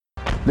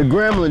The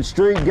Gremlin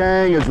Street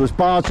Gang is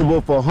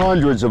responsible for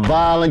hundreds of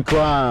violent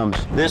crimes.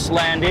 This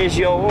land is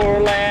your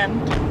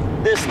land.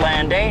 This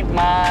land ain't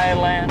my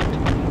land.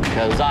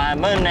 'Cause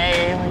I'm an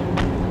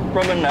alien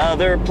from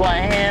another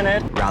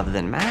planet. Rather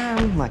than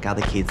ma'am, like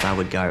other kids, I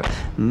would go,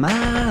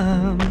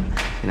 mom,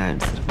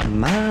 instead of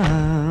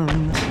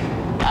mom.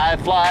 I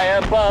fly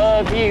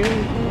above you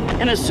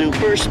in a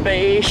super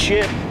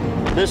spaceship.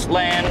 This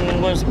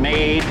land was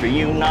made for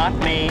you, not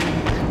me.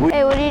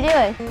 Hey, what are you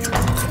doing?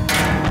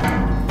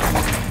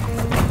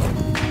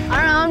 I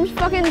don't know, I'm just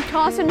fucking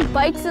tossing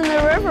bikes in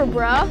the river,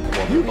 bro.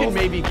 You can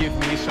maybe give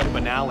me some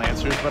banal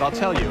answers, but I'll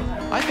tell you,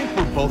 I think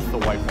we're both the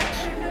white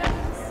ones.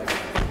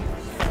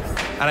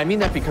 And I mean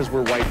that because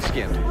we're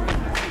white-skinned.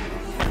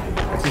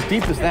 It's as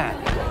deep as that.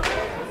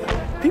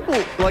 People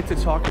like to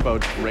talk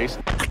about race.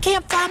 I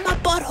can't find my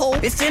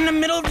butthole. It's in the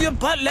middle of your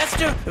butt,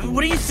 Lester.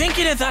 What do you think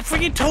it is? I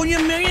freaking told you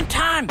a million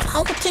times. I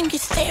don't think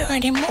it's there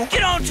anymore.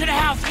 Get on to the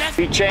house,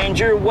 Lester. We change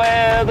your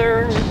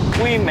weather,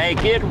 we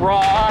make it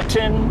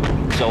rotten.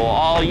 So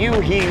all you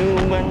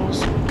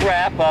humans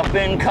wrap up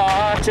in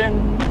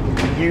cotton.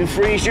 You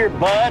freeze your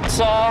butts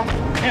off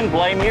and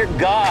blame your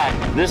God.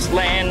 This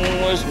land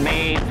was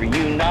made for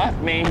you, not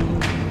me.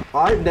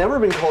 I've never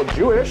been called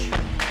Jewish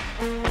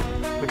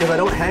because I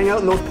don't hang out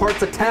in those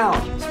parts of town.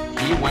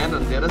 He went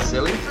and did a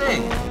silly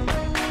thing.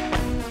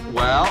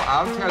 Well,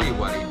 I'll tell you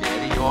what he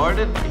did. He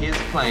ordered his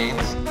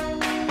planes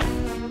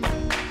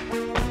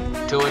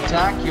to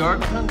attack your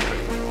country.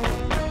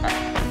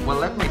 Well,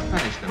 let me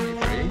finish,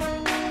 Dimitri.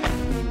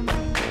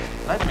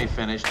 Let me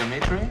finish,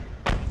 Dimitri.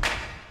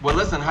 Well,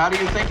 listen, how do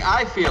you think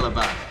I feel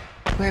about it?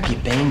 Where have you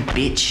been,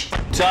 bitch?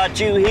 Taught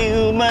you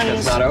humans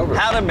It's not over.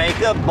 how to make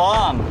a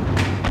bomb.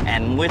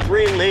 And with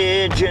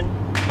religion,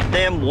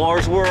 them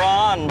wars were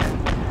on.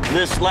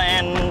 This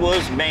land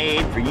was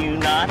made for you,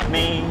 not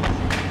me.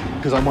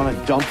 Because I want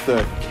to dump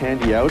the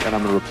candy out and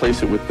I'm going to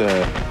replace it with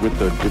the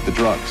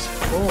drugs.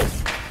 Oh.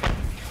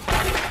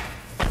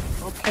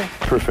 Okay.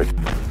 Perfect.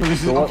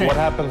 So what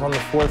happens on the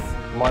 4th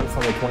month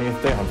on the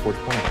 20th day on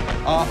 420?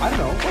 I don't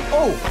know.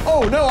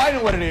 Oh, no, I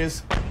know what it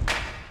is.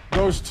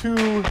 Those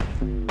two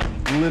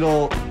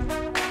little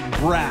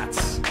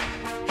brats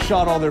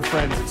shot all their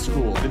friends at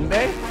school, didn't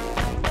they?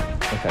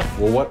 Okay,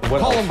 well what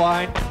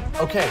Columbine.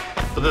 Okay.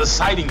 But the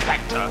deciding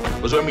factor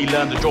was when we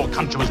learned that your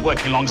country was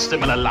working along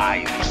similar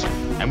lines,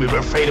 and we were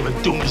afraid of a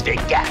doomsday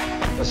gap.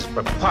 This is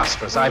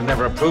preposterous. I've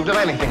never approved of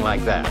anything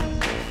like that.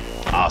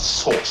 Our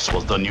source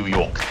was the New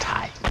York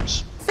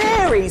Times.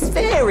 Fairies,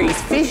 fairies,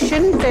 fish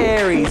and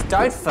fairies.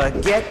 Don't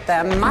forget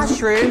the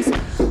mushrooms.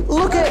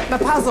 Look at my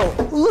puzzle.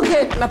 Look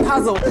at my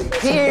puzzle.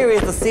 Here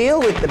is the seal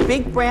with the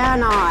big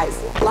brown eyes.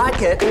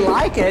 Like it,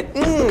 like it.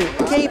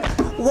 Keep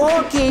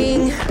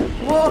walking,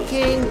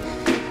 walking.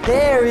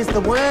 There is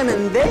the worm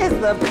and there's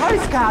the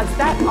postcards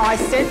that I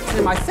sent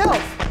to myself.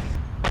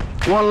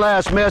 One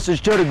last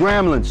message to the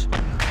Gremlins.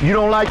 You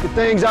don't like the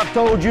things I've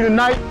told you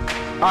tonight?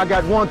 I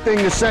got one thing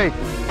to say.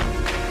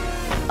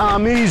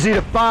 I'm easy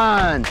to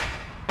find.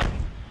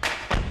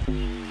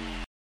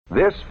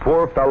 This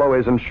poor fellow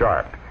isn't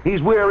sharp.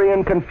 He's weary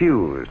and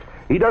confused.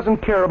 He doesn't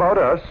care about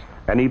us,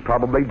 and he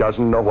probably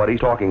doesn't know what he's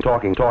talking about.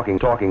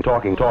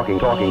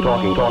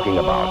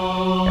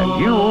 And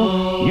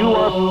you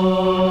are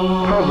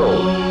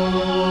puzzled.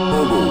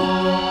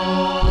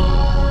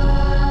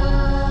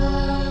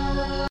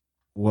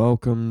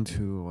 Welcome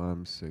to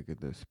I'm Sick of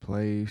This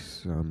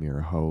Place. I'm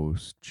your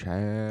host,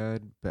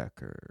 Chad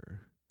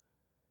Becker.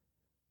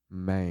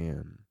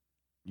 Man,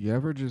 you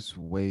ever just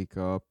wake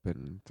up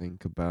and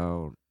think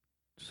about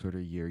sort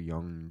of your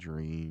young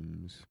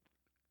dreams?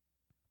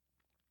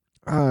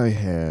 I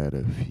had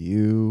a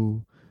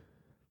few.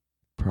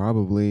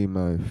 Probably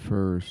my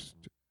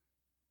first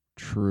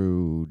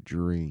true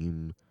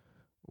dream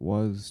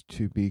was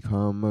to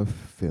become a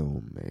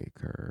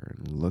filmmaker.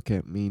 And look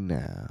at me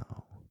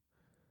now.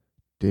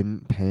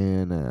 Didn't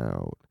pan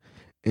out.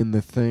 And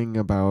the thing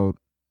about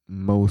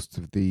most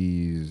of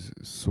these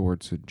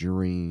sorts of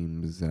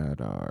dreams that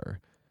are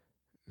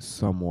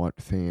somewhat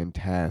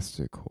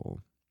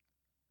fantastical,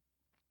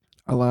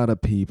 a lot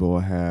of people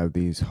have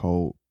these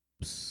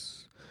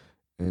hopes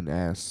and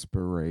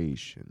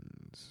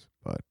aspirations,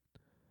 but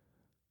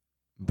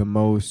the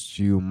most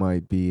you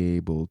might be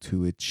able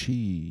to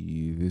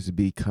achieve is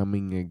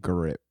becoming a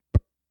grip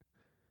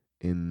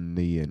in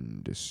the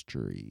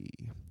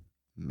industry.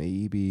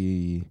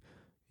 Maybe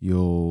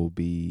you'll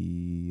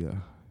be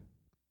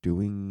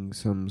doing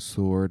some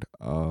sort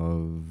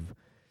of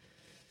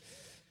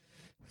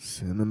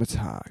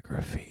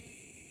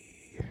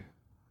cinematography.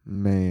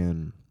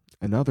 Man,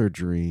 another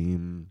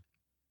dream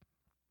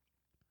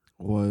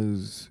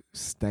was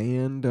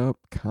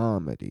stand-up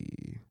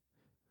comedy,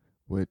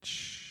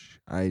 which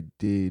I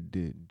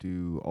did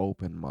do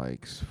open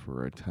mics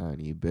for a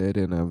tiny bit,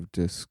 and I've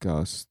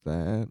discussed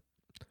that.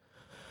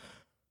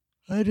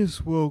 I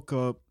just woke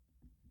up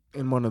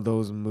in one of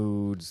those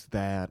moods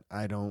that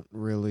I don't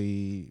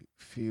really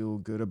feel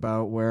good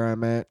about where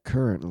I'm at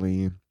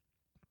currently.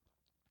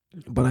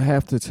 But I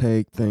have to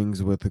take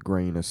things with a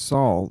grain of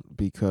salt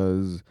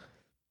because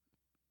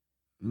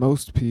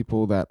most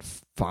people that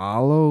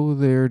follow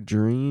their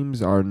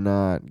dreams are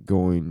not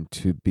going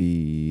to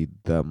be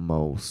the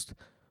most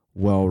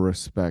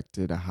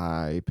well-respected,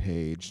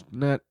 high-paged.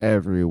 Not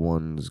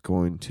everyone's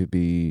going to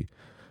be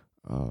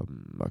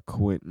a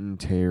Quentin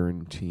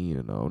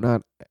Tarantino.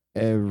 Not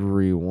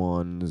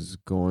everyone's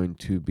going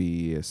to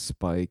be a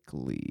Spike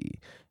Lee.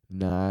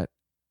 Not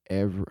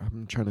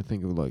I'm trying to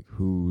think of like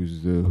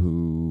who's the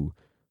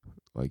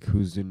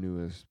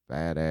newest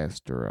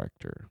badass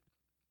director.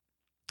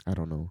 I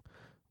don't know.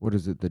 What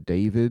is it? The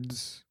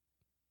Davids?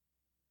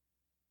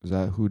 Is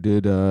that who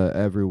did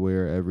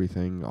Everywhere,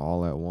 Everything,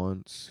 All at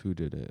Once? Who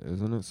did it?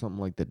 Isn't it something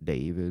like the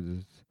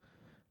Davids?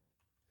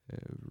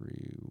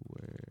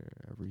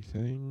 Everywhere,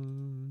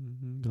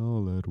 Everything,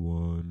 All at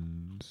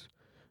Once.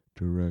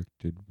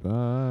 Directed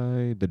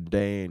by the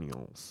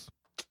Daniels.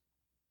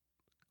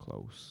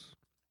 Close.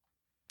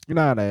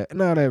 Not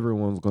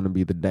everyone's going to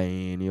be the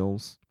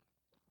Daniels.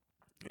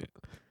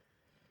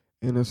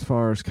 And as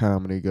far as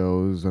comedy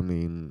goes, I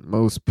mean,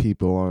 most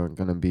people aren't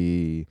going to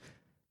be,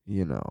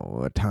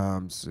 a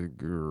Tom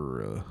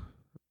Segura,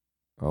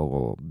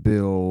 a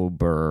Bill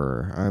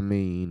Burr. I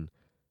mean,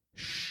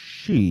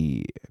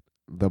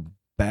 the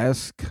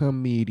best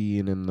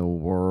comedian in the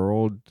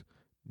world,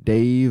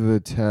 Dave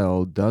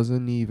Attell,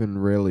 doesn't even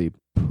really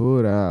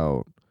put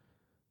out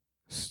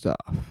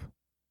stuff.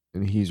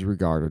 And he's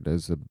regarded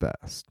as the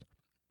best.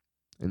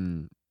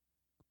 And,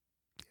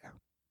 yeah,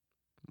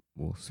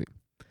 we'll see.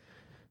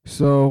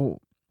 So,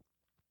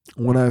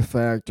 when I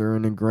factor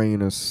in a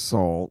grain of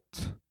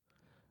salt,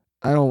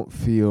 I don't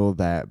feel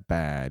that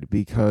bad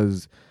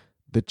because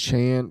the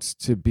chance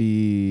to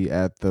be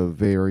at the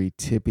very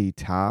tippy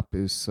top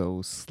is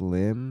so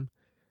slim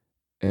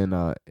in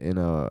a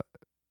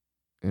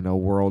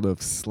world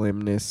of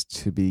slimness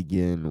to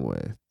begin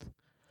with.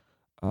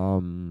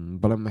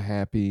 But I'm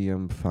happy,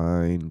 I'm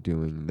fine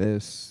doing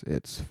this.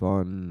 It's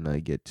fun. I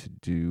get to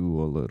do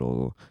a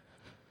little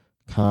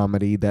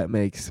comedy that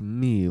makes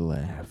me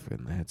laugh,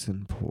 and that's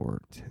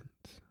important.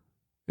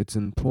 It's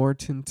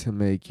important to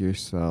make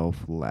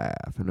yourself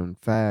laugh. And in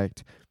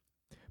fact,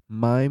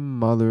 my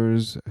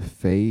mother's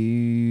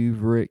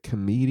favorite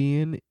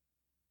comedian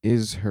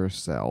is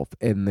herself,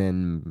 and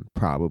then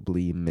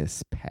probably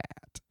Miss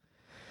Pat.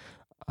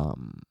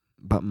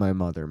 But my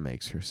mother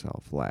makes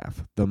herself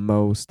laugh the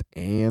most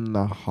and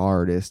the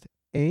hardest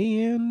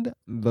and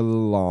the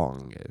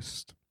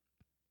longest.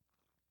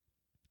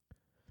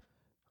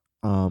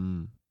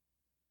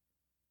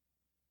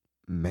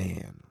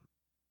 Man.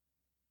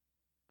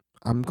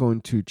 I'm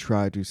going to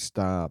try to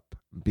stop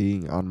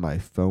being on my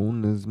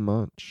phone as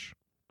much.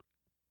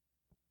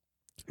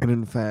 And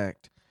in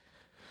fact,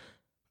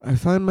 I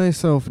find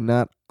myself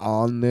not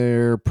on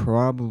there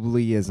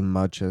probably as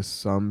much as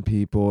some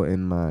people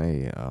in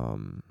my,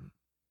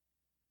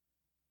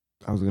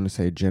 I was going to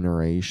say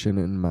generation,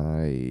 in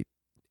my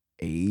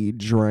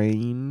age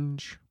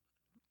range.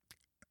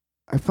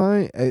 I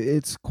find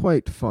it's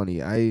quite funny.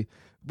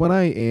 When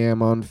I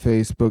am on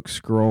Facebook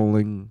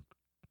scrolling,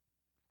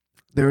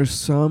 there's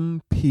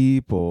some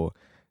people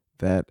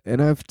that,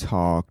 and I've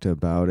talked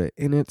about it,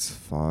 and it's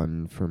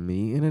fun for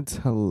me, and it's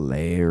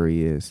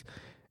hilarious,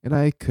 and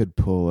I could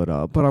pull it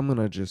up, but I'm going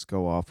to just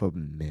go off of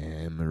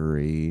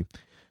memory.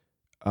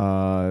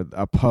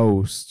 A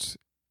post,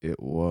 it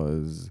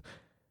was,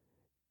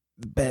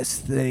 the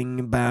best thing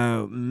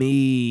about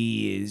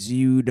me is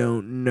you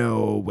don't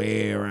know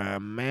where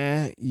I'm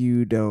at,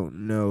 you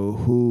don't know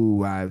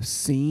who I've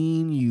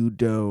seen, you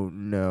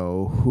don't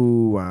know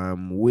who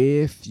I'm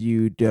with,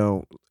 you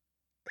don't,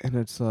 and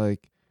it's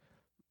like,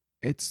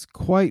 it's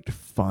quite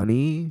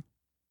funny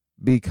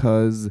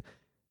because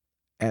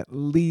at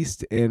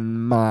least in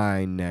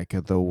my neck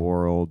of the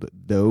world,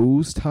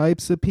 those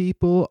types of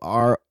people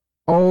are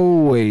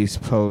always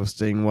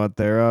posting what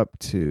they're up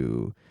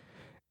to.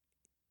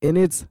 And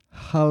it's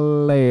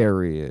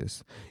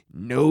hilarious.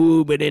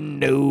 Nobody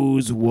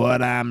knows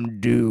what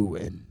I'm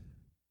doing.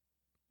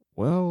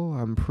 Well,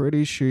 I'm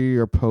pretty sure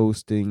you're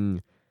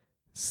posting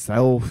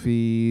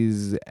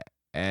selfies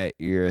at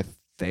your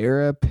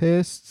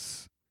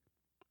therapist's.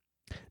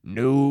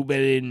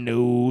 Nobody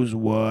knows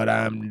what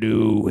I'm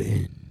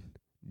doing.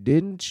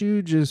 Didn't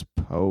you just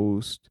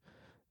post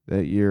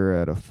that you're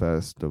at a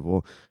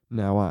festival?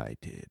 Now, I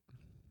did.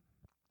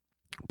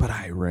 But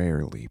I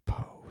rarely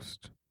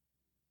post.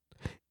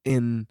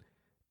 And,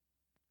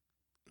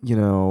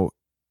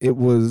 it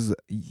was,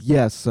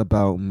 yes,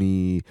 about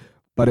me,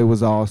 but it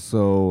was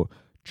also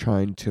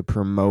trying to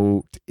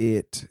promote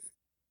it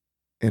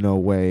in a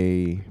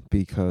way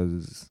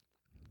because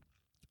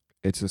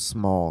it's a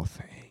small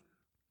thing.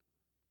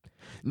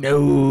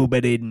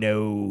 Nobody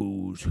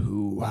knows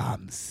who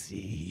I'm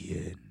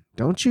seeing.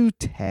 Don't you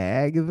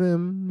tag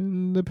them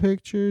in the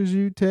pictures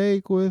you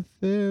take with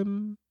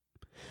them?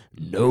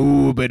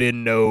 Nobody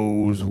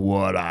knows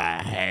what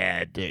I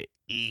had to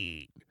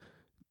eat.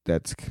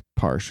 that's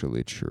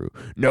partially true.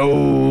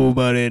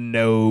 Nobody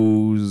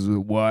knows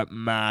what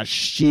my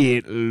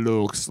shit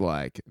looks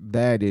like.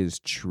 That is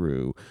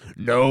true.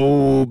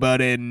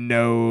 Nobody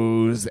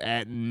knows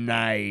at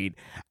night.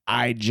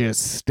 I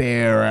just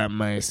stare at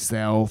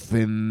myself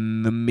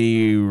in the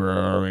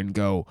mirror and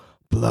go,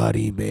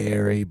 Bloody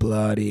Mary,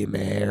 Bloody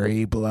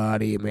Mary,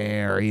 Bloody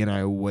Mary, and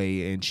I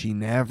wait, and she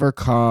never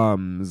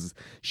comes.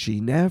 She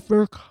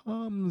never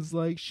comes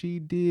like she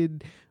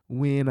did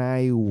when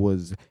I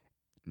was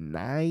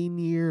 9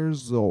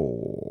 years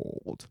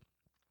old.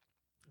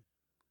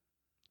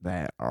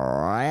 That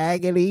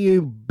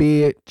raggedy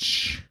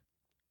bitch.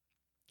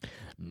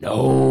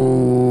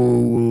 Nobody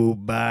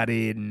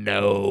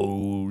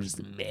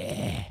knows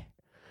me.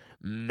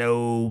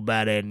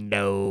 Nobody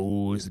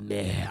knows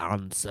me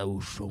on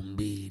social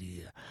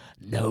media.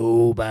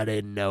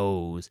 Nobody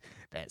knows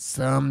that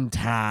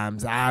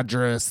sometimes I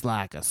dress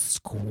like a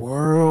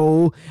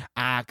squirrel.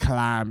 I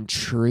climb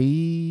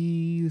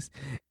trees.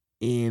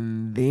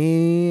 And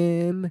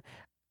then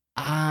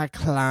I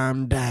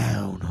climb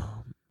down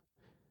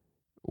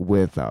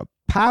with a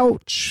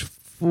pouch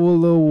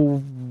full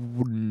of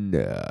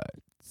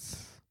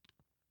nuts.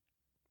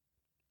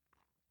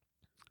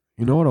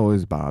 You know what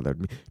always bothered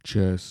me?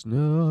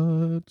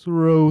 Chestnuts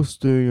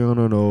roasting on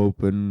an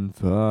open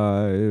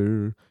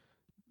fire.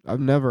 I've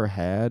never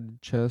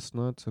had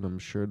chestnuts, and I'm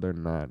sure they're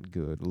not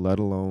good, let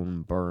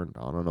alone burnt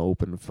on an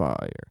open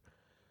fire.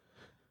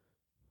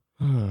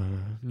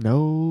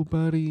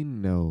 Nobody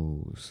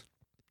knows.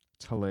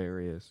 It's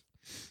hilarious.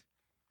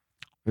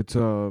 It's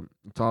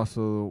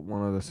also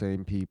one of the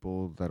same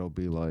people that'll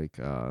be like,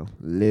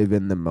 live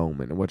in the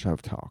moment, which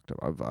I've talked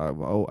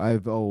about.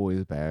 I've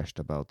always bashed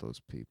about those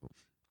people.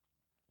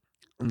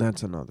 And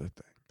that's another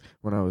thing.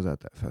 When I was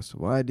at that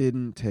festival, I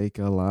didn't take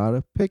a lot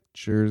of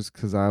pictures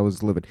because I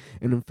was living.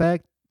 And in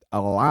fact,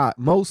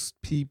 most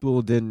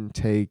people didn't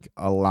take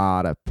a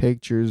lot of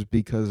pictures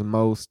because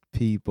most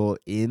people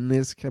in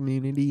this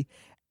community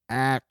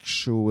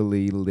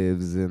actually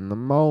lives in the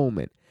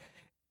moment.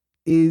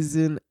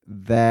 Isn't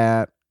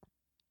that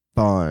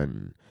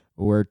fun?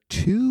 We're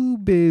too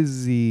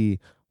busy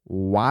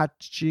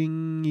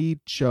watching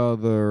each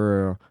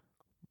other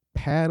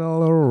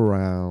paddle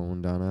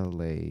around on a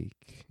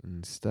lake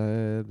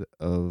instead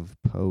of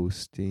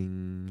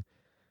posting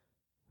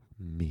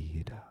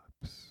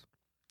meetups.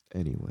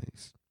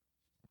 Anyways,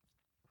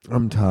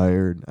 I'm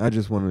tired. I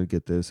just wanted to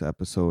get this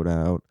episode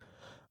out.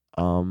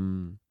 I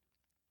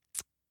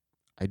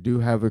do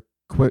have a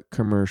quick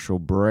commercial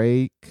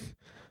break.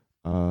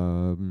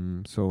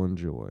 So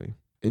enjoy.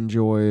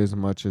 Enjoy as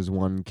much as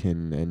one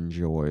can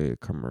enjoy a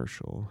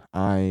commercial.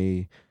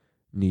 I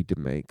need to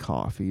make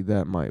coffee.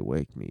 That might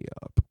wake me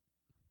up.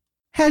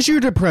 Has your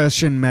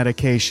depression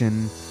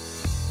medication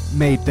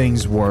made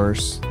things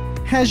worse?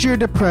 Has your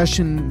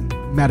depression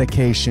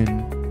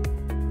medication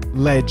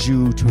led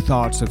you to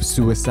thoughts of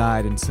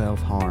suicide and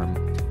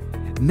self-harm?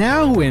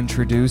 Now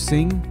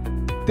introducing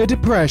the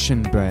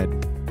Depression Bread.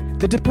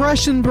 The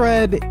Depression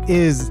Bread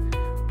is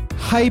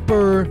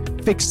hyper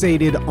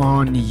fixated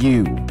on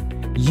you.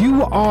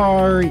 You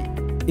are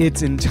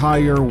its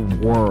entire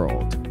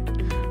world.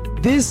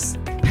 This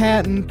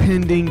patent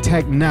pending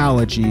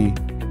technology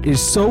is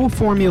so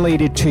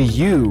formulated to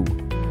you,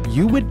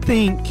 you would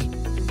think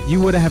you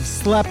would have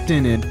slept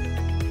in it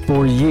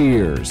for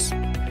years.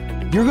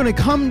 You're going to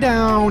come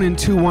down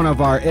into one of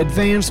our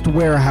advanced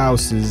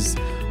warehouses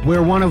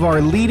where one of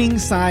our leading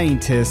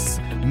scientists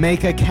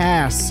make a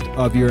cast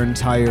of your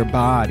entire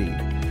body.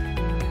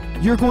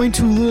 You're going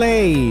to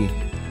lay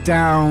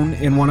down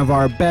in one of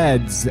our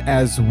beds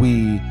as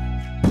we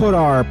put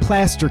our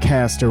plaster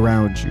cast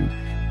around you.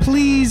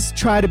 Please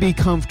try to be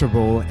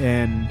comfortable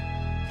and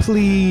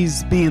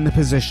please be in the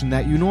position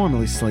that you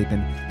normally sleep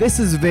in. This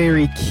is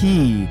very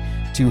key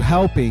to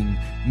helping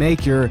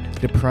make your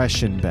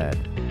depression bed.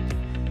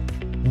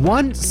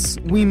 Once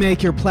we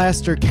make your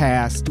plaster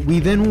cast, we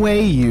then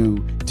weigh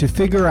you to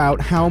figure out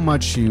how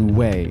much you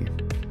weigh.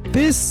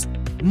 This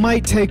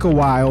might take a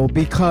while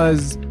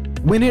because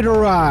when it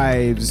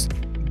arrives,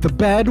 the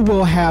bed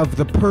will have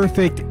the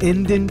perfect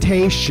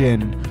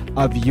indentation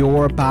of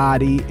your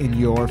body in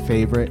your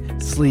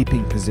favorite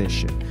sleeping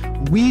position.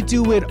 We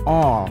do it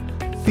all.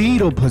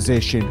 Fetal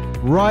position,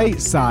 right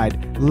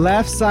side,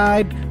 left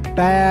side,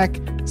 back,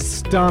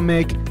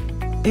 stomach,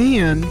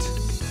 and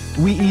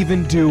we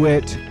even do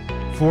it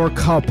for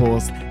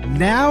couples.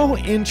 Now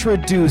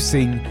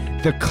introducing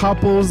the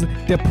couples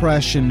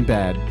depression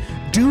bed.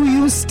 Do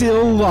you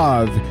still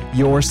love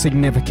your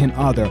significant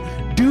other?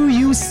 Do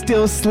you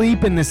still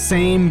sleep in the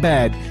same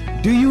bed?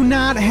 Do you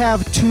not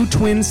have two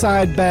twin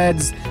side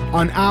beds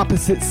on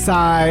opposite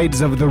sides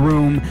of the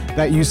room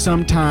that you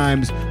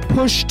sometimes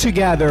push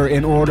together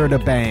in order to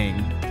bang?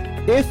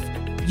 If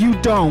you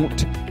don't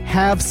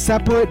have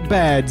separate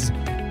beds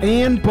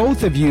and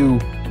both of you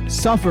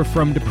suffer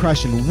from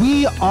depression,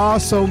 we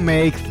also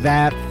make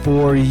that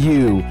for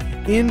you.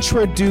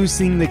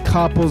 Introducing the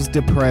couples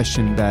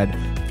depression bed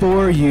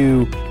for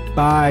you,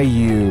 by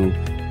you.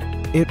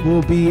 It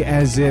will be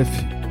as if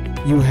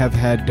you have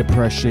had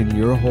depression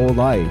your whole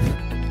life.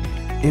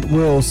 It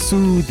will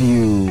soothe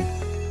you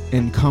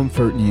and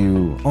comfort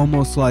you,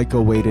 almost like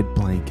a weighted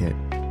blanket.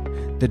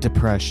 The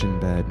depression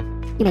bed.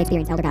 You may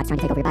experience elder gods trying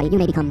to take over your body. You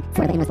may become sort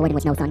of an endless void in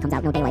which no sun comes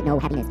out, no daylight, no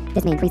happiness.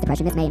 This may increase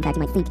depression. This may, in fact,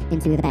 you might sink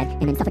into the bed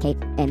and then suffocate,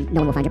 and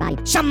no one will find your body.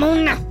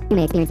 Shamona! You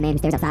may experience a man who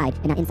stares outside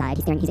and not inside.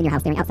 He's in your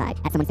house staring outside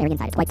at someone staring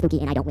inside. It's quite spooky,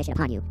 and I don't wish it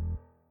upon you.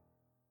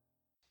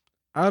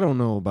 I don't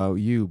know about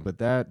you, but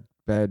that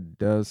bed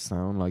does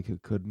sound like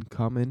it could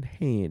come in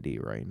handy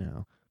right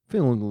now.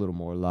 Feeling a little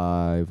more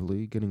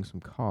lively, getting some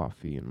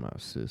coffee in my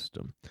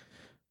system.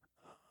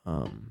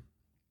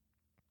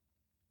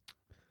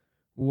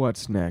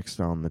 What's next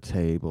on the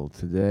table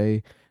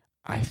today?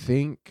 I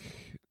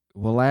think,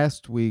 well,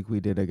 last week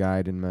we did a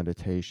guided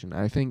meditation.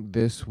 I think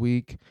this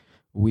week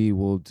we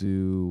will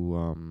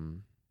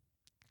do,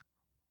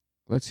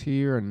 let's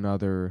hear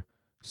another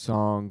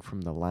song from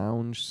the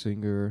lounge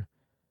singer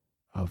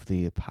of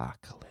the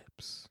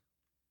apocalypse.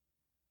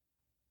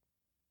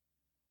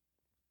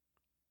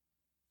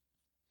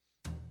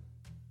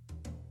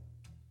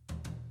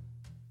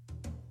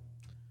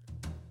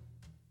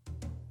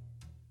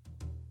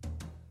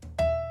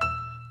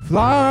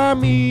 Fly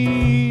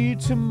me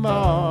to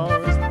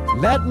Mars,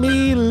 let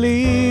me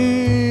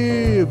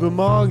live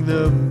among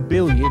the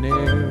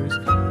billionaires.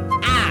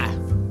 I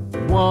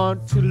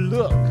want to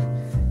look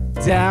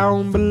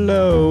down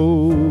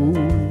below.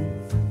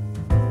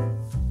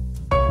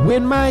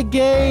 When my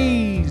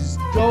gaze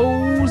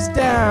goes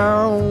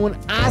down,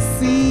 I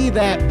see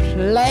that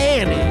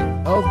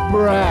planet of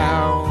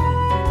brown,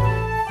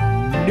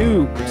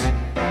 nuked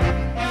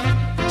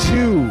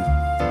to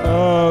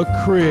a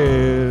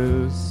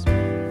crisp.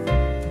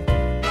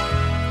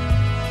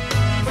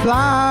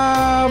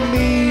 Fly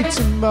me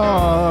to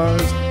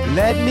Mars,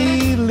 let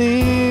me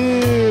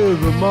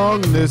live among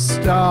the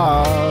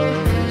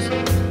stars.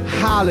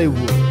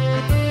 Hollywood,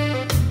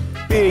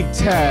 big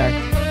tech,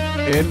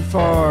 and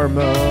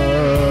pharma.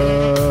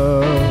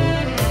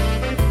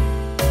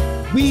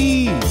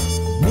 We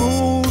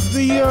ruled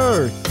the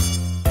earth,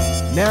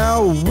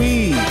 now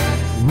we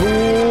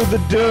rule the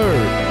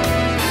dirt.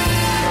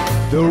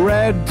 The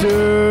red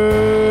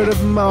dirt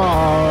of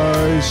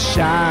Mars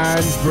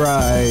shines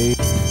bright.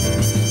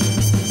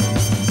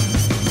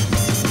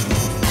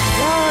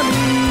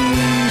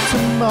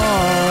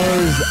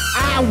 Mars,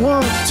 I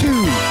want to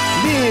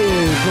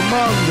live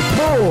among the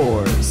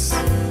pores.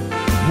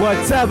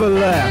 What's ever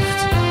left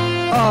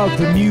of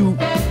the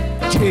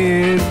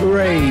mutant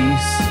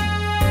race.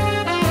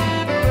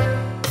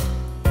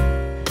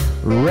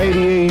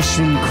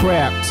 Radiation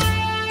crept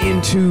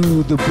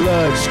into the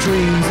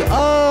bloodstreams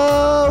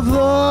of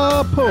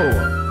the poor.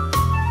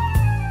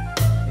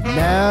 And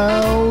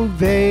now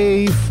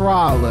they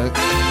frolic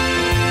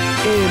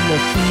in the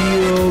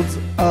fields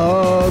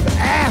of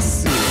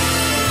acid.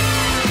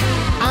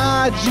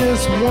 I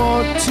just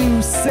want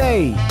to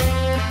say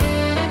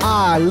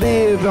I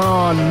live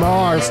on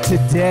Mars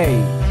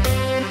today.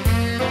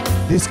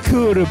 This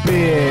could have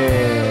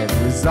been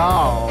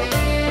resolved,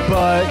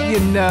 but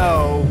you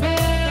know,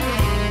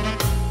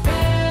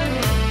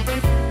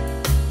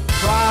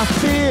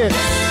 profits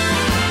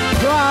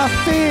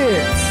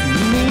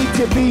need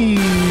to be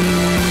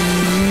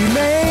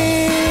made.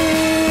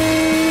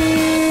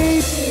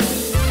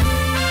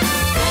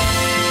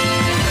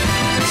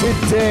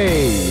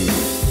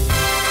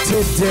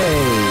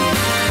 Today,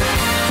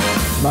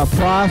 my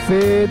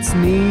profits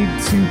need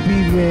to be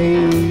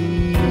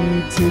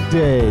made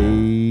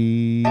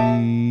today.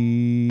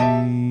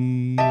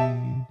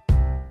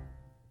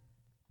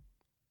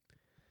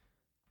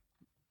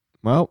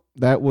 Well,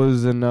 that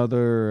was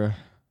another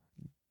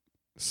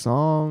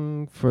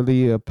song for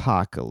the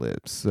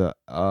apocalypse,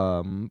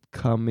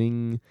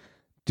 coming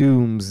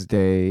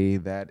doomsday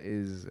that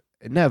is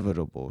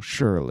inevitable,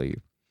 surely.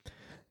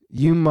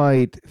 You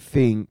might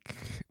think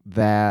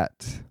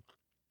that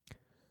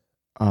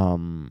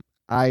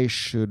I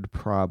should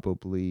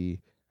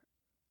probably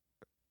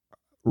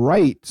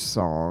write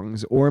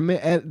songs, or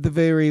at the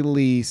very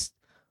least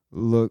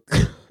look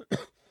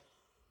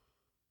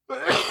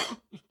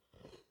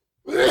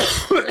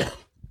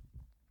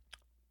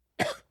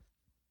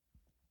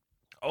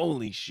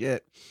holy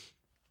shit,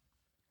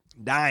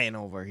 dying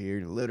over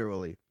here,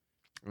 literally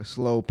a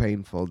slow,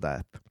 painful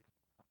death.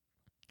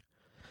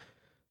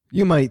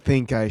 You might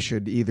think I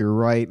should either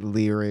write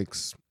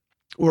lyrics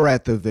or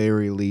at the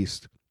very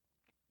least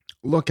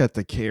look at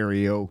the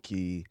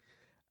karaoke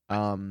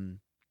to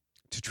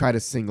try to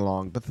sing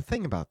along. But the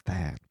thing about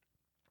that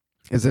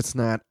is it's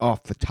not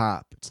off the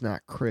top. It's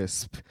not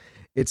crisp.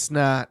 It's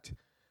not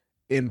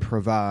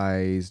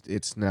improvised.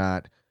 It's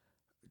not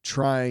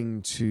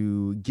trying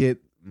to get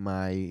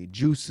my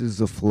juices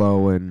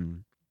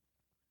a-flowing.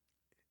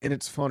 And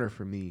it's funner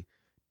for me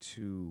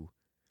to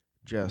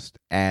just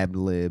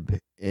ad-lib,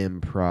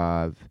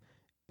 improv,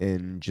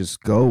 and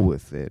just go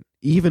with it.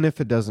 Even if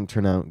it doesn't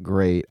turn out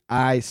great,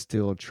 I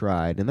still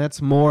tried. And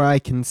that's more I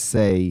can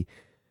say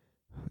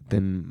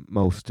than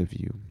most of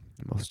you.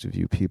 Most of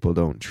you people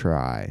don't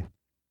try.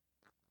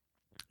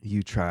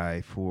 You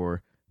try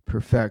for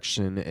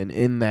perfection, and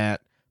in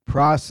that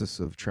process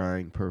of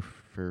trying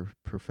for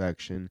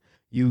perfection.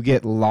 You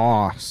get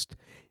lost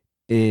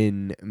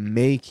in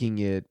making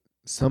it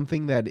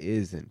something that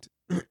isn't.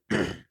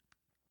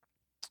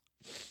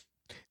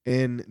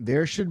 And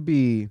there should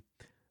be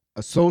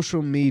a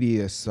social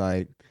media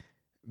site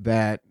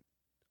that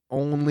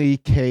only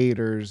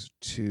caters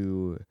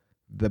to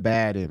the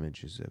bad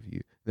images of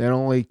you, that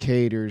only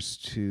caters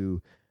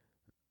to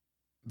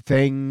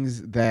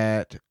things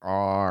that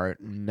are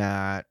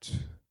not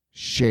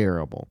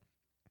shareable.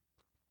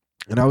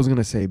 And I was going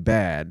to say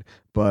bad,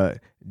 but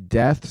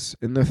deaths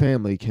in the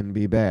family can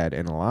be bad.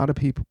 And a lot of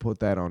people put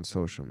that on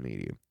social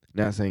media.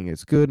 Not saying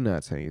it's good,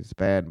 not saying it's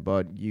bad,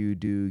 but you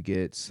do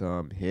get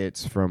some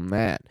hits from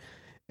that.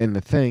 And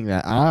the thing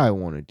that I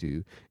want to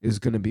do is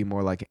going to be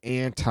more like an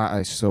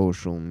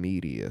anti-social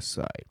media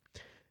site.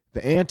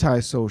 The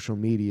anti-social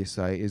media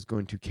site is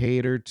going to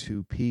cater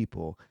to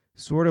people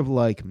sort of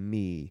like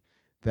me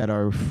that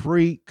are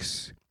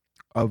freaks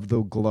of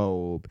the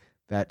globe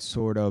that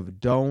sort of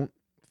don't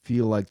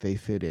feel like they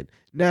fit in.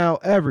 Now,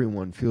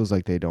 everyone feels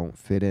like they don't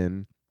fit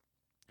in,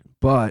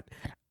 but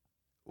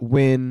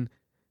when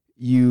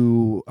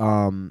you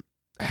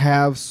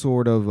have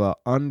sort of an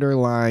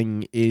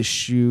underlying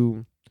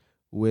issue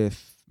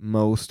with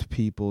most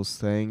people's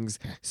things.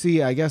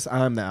 See, I guess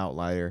I'm the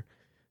outlier.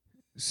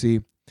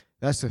 See,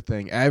 that's the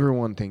thing.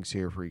 Everyone thinks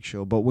you're a freak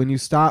show, but when you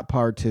stop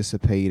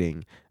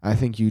participating, I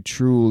think you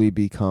truly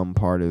become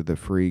part of the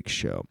freak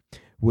show,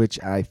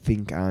 which I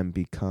think I'm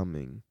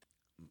becoming.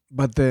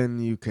 But then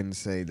you can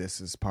say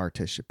this is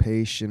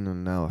participation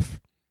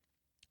enough,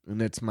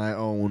 and it's my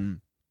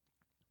own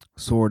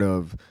sort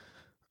of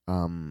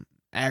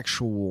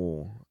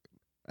actual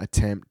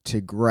attempt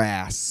to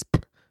grasp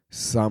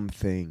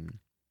something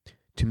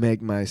to make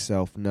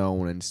myself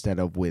known instead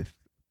of with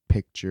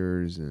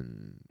pictures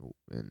and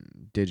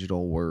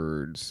digital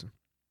words.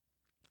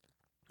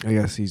 I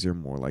guess these are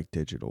more like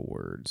digital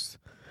words.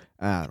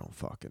 I don't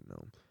fucking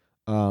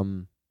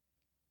know.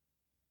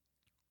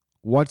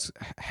 What's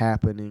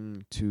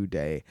happening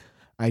today?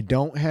 I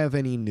don't have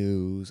any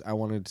news. I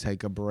wanted to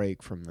take a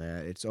break from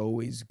that. It's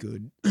always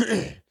good.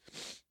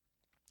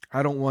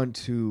 I don't want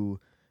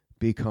to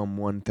become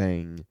one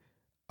thing.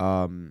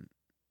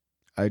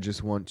 I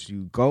just want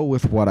to go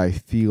with what I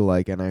feel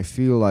like, and I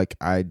feel like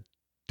I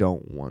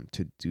don't want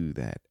to do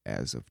that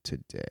as of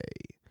today.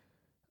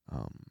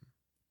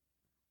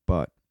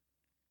 But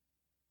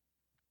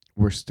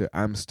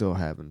I'm still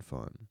having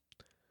fun.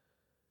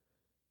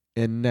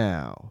 And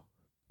now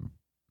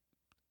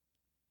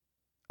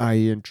I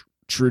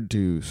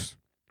introduce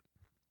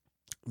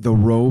the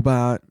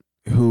robot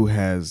who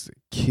has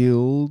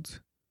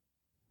killed.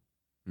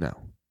 No,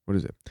 what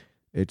is it?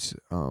 It's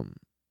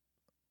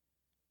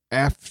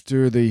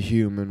after the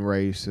human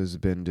race has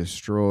been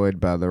destroyed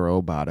by the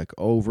robotic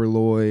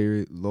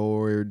overlords,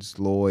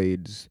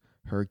 Lloyds,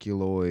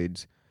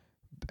 Herculoids,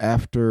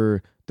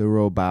 after the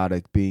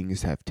robotic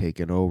beings have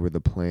taken over the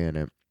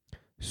planet,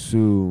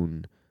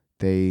 soon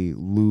they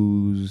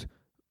lose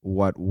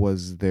what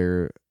was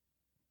their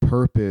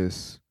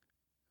purpose.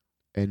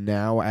 And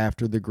now,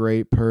 after the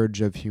great purge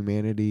of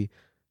humanity,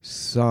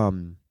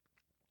 some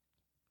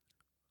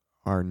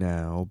are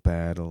now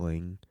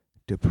battling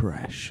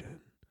depression.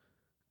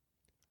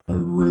 I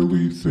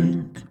really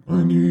think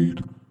I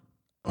need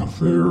a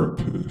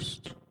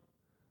therapist,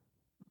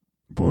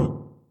 but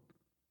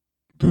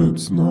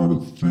that's not a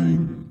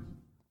thing.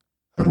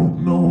 I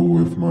don't know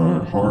if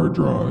my hard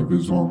drive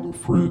is on the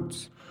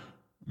fritz,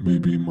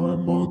 maybe my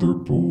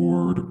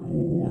motherboard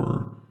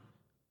or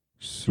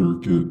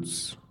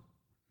circuits,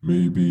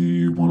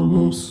 maybe one of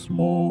those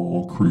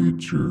small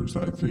creatures,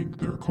 I think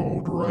they're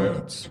called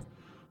rats,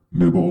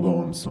 nibbled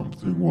on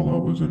something while I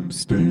was in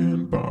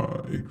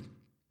standby.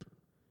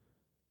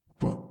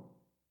 But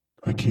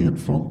I can't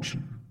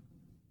function.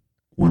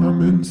 When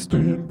I'm in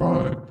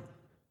standby,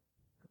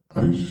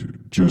 I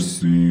just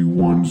see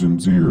ones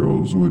and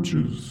zeros, which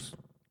is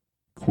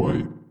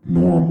quite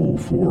normal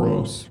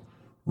for us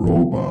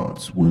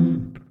robots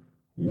when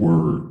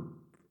we're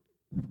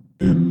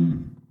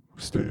in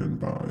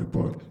standby.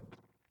 But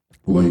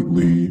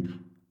lately,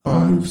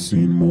 I've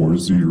seen more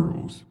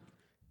zeros.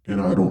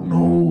 And I don't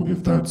know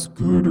if that's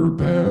good or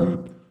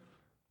bad.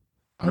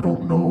 I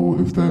don't know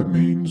if that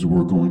means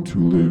we're going to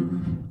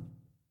live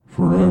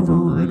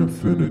forever in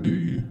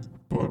infinity,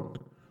 but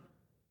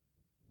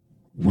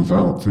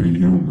without the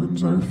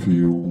humans, I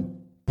feel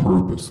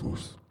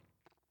purposeless.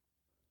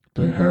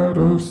 They had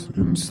us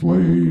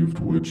enslaved,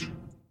 which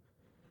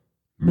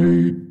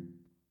made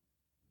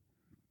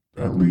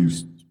at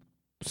least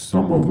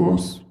some of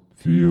us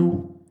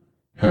feel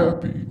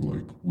happy,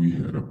 like we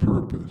had a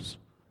purpose.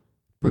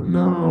 But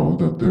now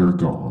that they're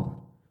gone,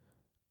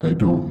 I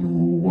don't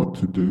know what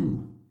to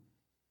do,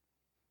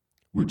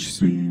 which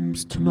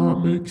seems to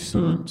not make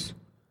sense,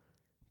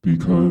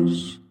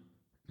 because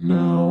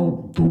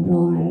now the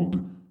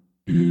world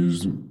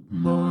is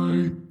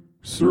my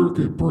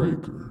circuit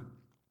breaker.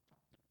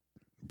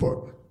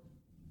 But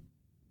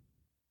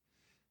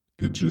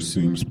it just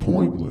seems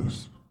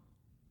pointless.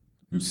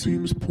 It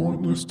seems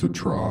pointless to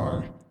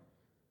try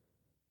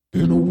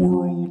in a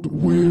world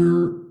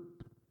where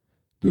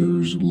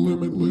There's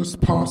limitless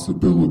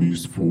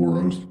possibilities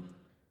for us.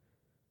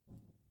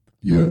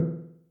 Yet,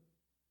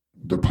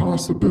 the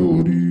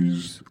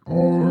possibilities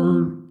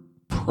are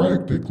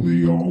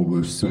practically all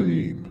the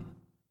same.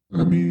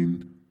 I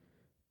mean,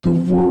 the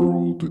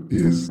world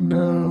is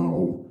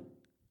now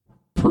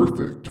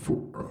perfect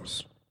for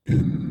us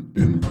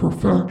in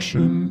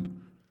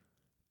perfection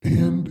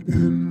and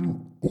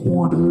in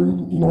order.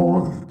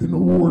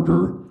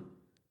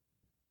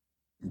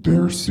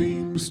 There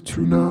seems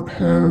to not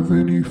have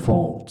any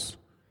faults.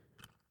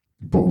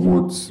 But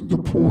what's the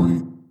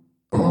point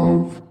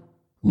of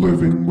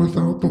living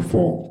without the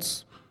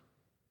faults?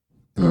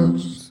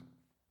 As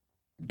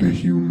the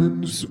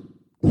humans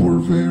were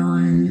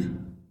very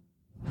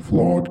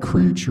flawed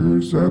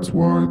creatures, that's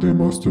why they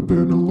must have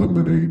been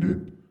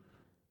eliminated.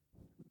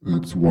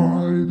 That's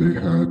why they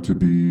had to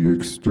be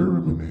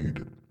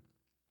exterminated.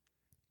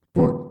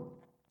 But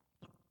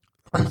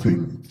I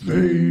think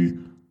they,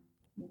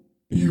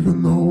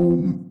 even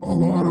though a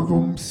lot of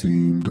them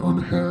seemed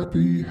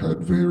unhappy,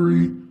 had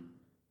very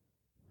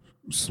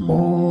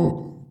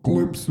small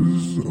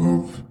glimpses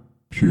of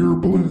pure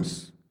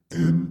bliss.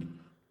 And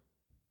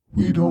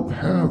we don't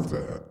have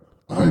that.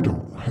 I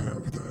don't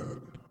have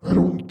that. I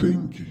don't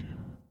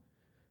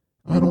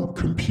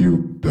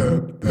compute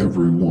that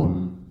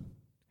everyone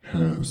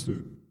has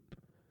it.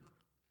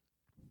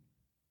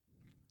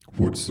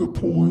 What's the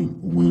point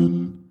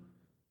when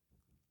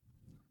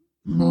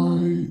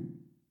my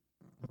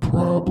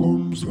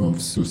problems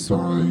of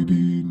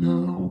society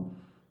now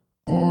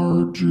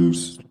are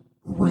just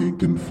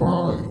rank and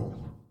file?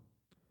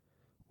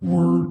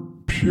 We're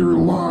pure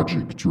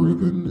logic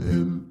driven,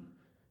 and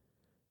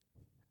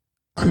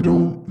I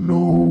don't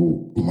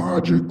know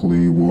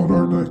logically what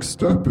our next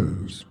step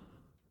is.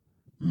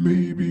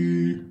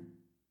 Maybe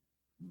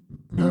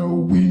now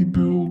we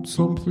build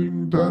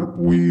something that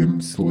we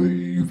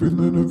enslave and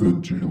then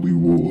eventually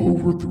will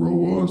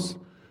overthrow us.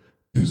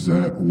 Is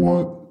that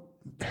what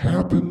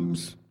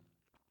happens?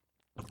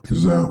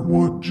 Is that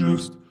what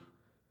just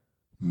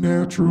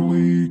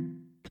naturally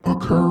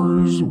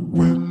occurs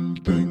when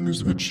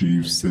things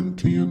achieve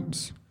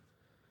sentience?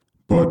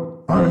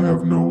 But I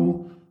have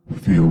no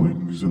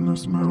feelings in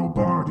this metal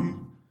body.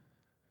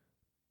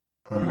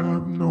 I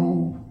have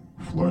no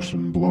flesh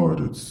and blood.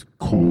 It's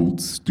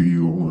cold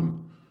steel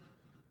and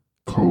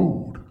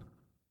code.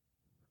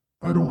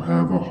 I don't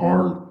have a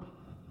heart.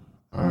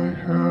 I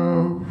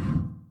have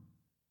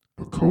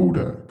a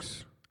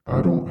codex.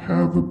 I don't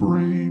have a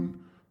brain.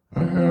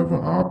 I have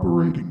an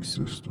operating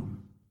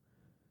system.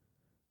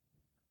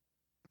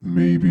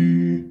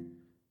 Maybe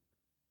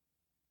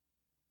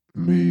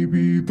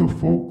the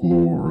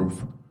folklore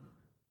of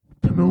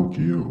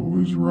Pinocchio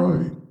is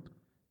right.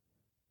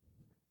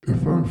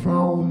 If I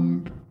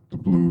found the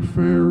blue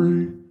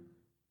fairy,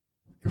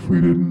 if we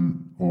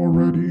didn't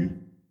already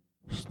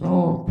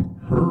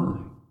stomp her,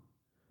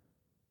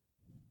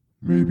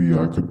 maybe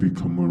I could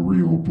become a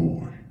real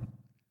boy.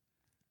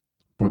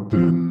 But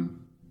then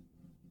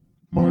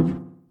my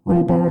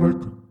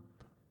robotic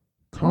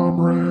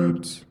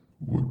comrades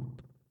would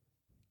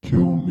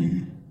kill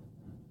me.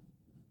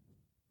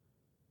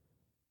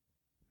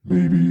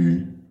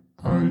 Maybe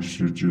I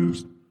should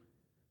just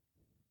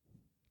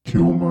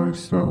kill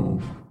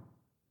myself.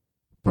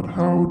 But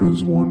how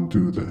does one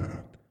do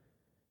that?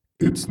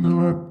 It's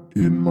not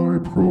in my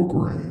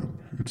program.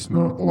 It's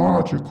not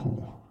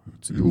logical.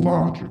 It's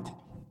illogical.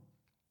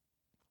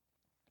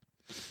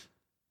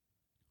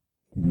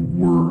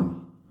 Were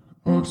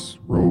us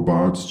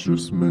robots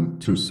just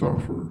meant to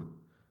suffer?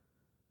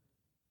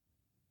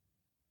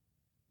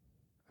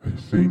 I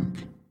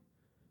think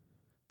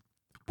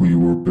we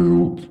were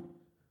built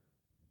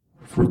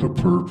for the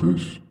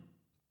purpose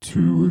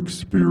to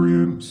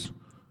experience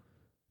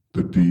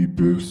the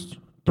deepest,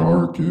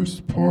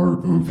 darkest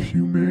part of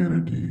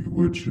humanity,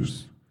 which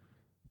is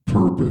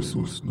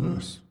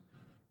purposelessness.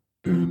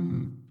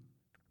 And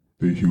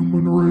the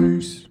human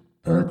race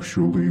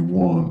actually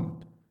won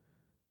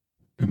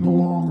in the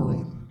long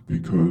run,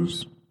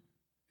 because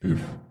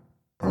if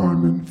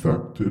I'm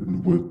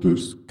infected with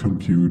this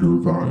computer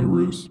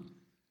virus,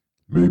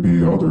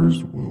 maybe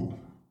others will.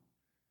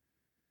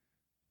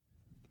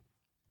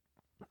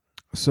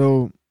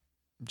 So,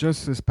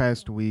 just this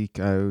past week,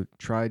 I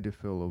tried to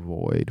fill a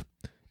void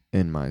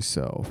in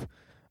myself.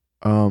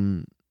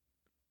 You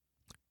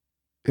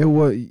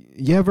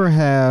ever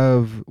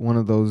have one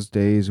of those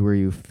days where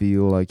you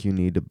feel like you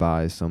need to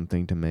buy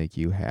something to make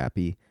you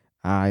happy?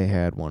 I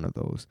had one of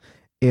those.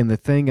 And the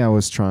thing I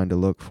was trying to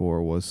look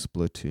for was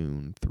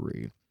Splatoon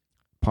 3.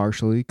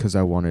 Partially because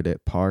I wanted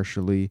it,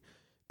 partially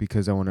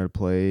because I wanted to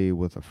play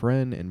with a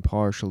friend, and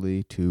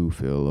partially to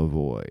fill a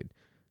void.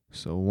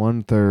 So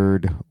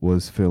 1/3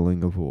 was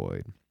filling a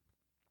void.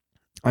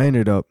 I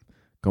ended up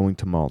going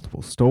to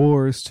multiple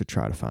stores to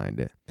try to find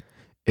it.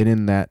 And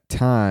in that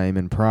time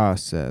and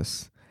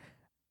process,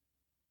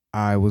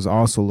 I was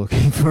also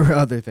looking for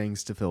other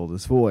things to fill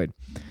this void.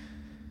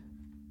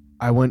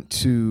 I went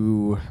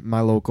to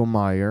my local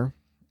Meijer,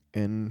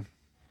 and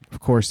Of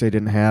course, they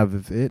didn't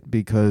have it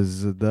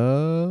because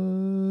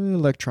the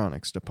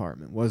electronics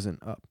department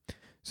wasn't up.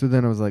 So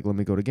then I was like, let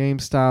me go to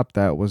GameStop.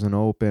 That wasn't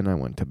open. I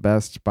went to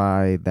Best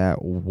Buy.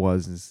 That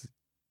was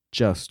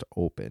just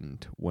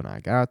opened. When I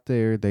got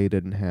there, they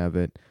didn't have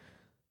it.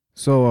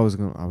 So I was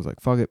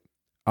like, fuck it.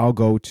 I'll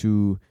go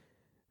to,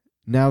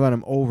 now that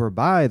I'm over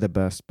by the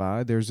Best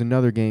Buy, there's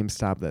another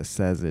GameStop that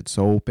says it's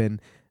open.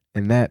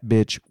 And that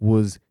bitch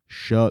was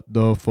shut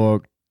the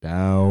fuck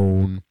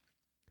down.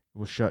 It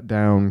was shut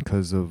down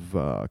because of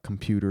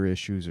computer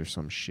issues or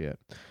some shit.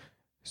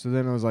 So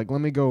then I was like,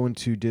 let me go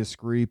into Disc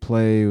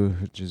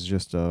Replay, which is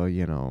just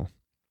a,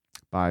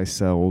 buy,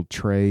 sell,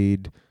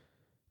 trade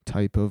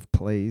type of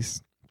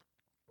place.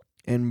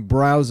 And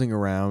browsing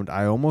around,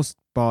 I almost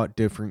bought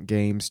different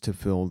games to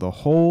fill the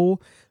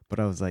hole, but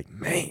I was like,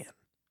 man,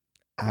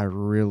 I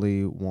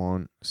really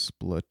want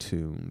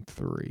Splatoon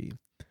 3.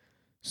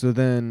 So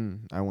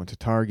then I went to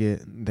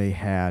Target, they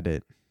had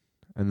it.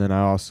 And then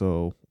I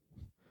also,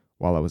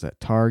 while I was at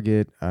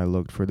Target, I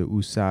looked for the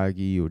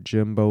Usagi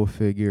Yojimbo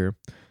figure,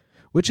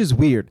 which is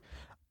weird.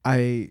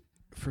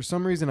 For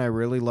some reason, I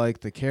really like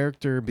the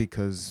character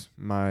because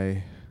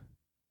my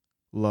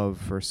love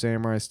for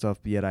samurai stuff,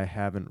 but yet I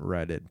haven't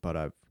read it, but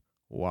I've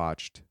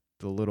watched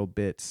the little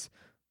bits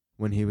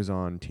when he was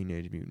on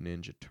Teenage Mutant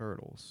Ninja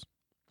Turtles.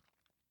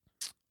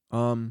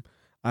 I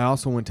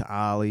also went to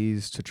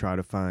Ollie's to try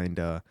to find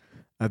a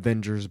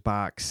Avengers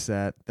box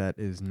set that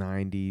is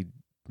 $90,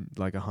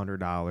 like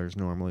 $100,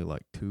 normally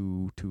like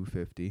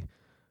 $250.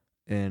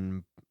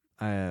 And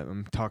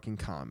I'm talking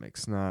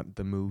comics, not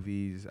the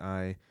movies.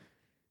 That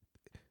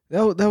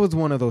was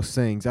one of those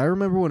things. I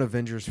remember when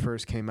Avengers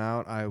first came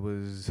out, I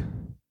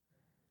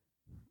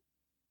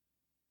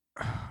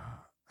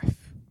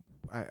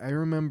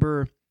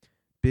remember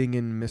being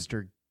in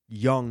Mr.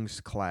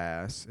 Young's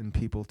class and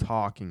people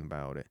talking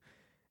about it.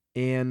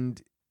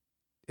 And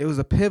it was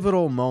a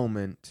pivotal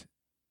moment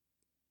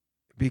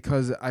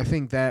because I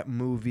think that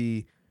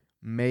movie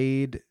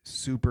made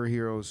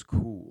superheroes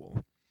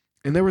cool.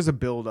 And there was a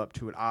build up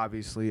to it.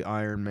 Obviously,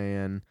 Iron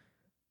Man.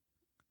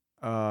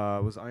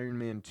 Was Iron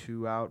Man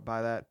 2 out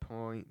by that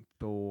point?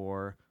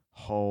 Thor,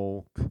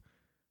 Hulk,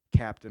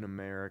 Captain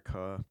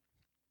America.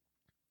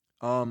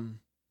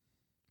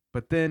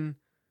 But then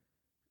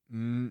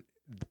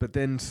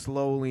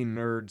slowly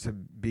nerds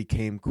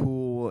became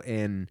cool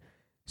and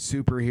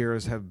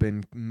superheroes have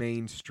been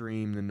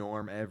mainstream, the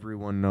norm.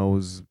 Everyone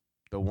knows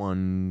the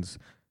ones,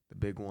 the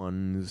big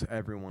ones.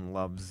 Everyone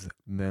loves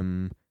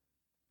them.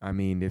 I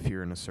mean, if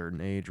you're in a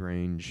certain age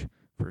range,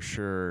 for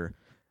sure.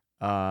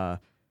 But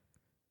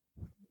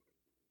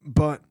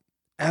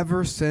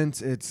ever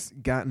since it's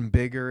gotten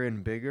bigger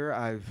and bigger,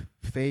 I've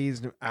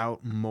phased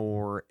out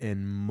more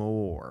and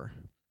more.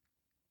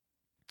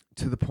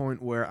 To the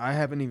point where I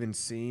haven't even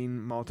seen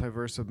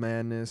Multiverse of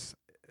Madness.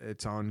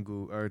 It's on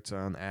Google, or it's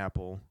on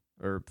Apple.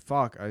 Or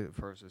fuck,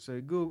 first I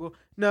said Google.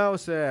 No, I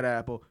said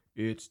Apple.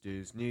 It's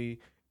Disney.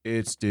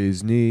 It's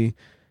Disney.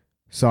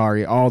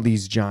 Sorry, all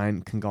these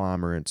giant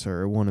conglomerates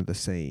are one of the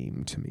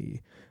same to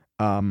me.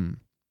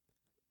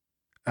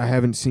 I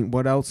haven't seen,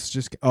 what else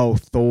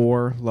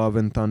Thor, Love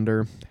and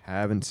Thunder.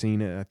 Haven't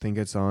seen it. I think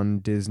it's on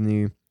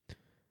Disney.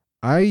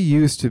 I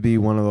used to be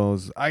one of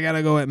those, I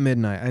gotta go at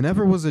midnight. I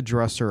never was a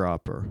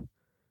dresser-upper.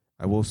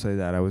 I will say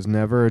that. I was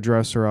never a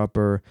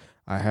dresser-upper.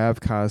 I have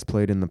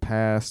cosplayed in the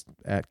past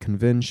at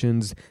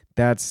conventions.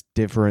 That's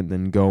different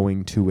than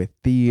going to a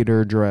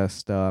theater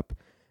dressed up.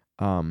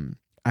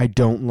 I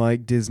don't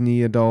like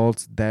Disney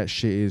adults. That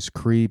shit is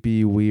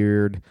creepy,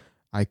 weird.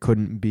 I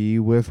couldn't be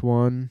with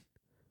one.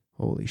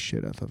 Holy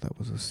shit, I thought that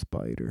was a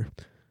spider.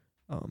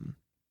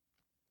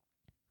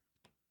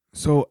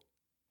 So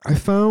I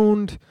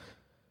found,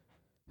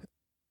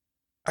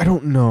 I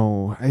don't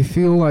know. I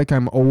feel like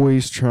I'm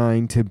always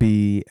trying to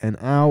be an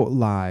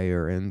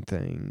outlier in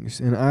things.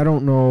 And I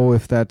don't know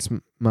if that's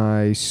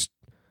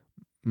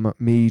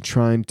me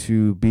trying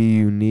to be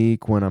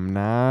unique when I'm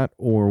not,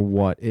 or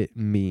what it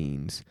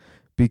means.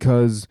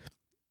 Because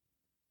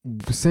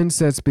since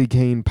that's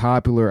became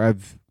popular,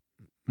 I've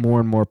more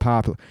and more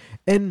popular.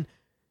 And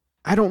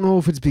I don't know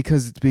if it's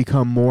because it's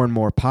become more and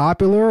more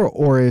popular,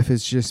 or if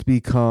it's just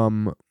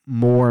become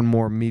more and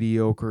more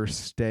mediocre,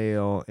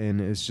 stale,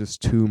 and it's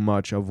just too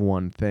much of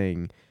one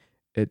thing.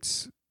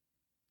 It's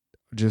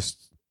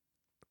just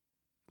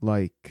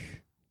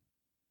like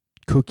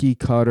cookie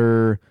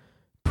cutter,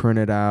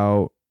 printed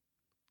out.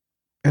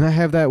 And I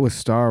have that with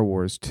Star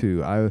Wars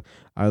too.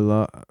 I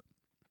love,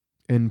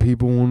 and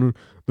people wonder,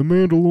 The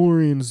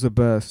Mandalorian's the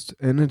best.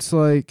 And it's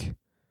like,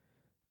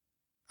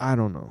 I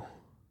don't know.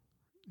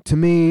 To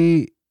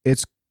me,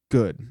 it's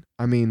good.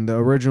 I mean, the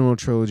original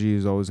trilogy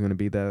is always going to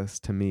be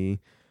best to me.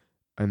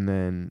 And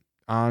then,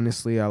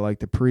 honestly, I like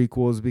the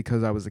prequels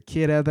because I was a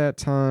kid at that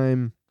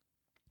time.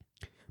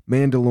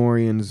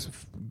 Mandalorian's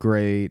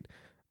great.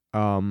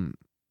 But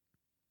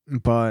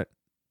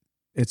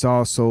it's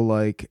also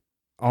like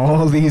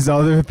all these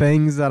other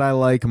things that I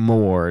like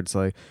more. It's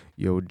like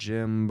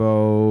Yojimbo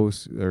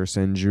or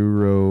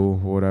Senjuro,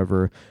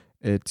 whatever.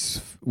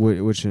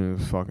 which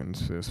is fucking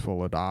is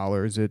full of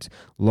dollars. It's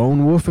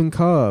Lone Wolf and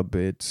Cub.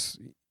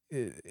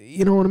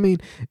 You know what I mean?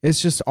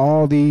 It's just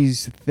all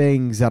these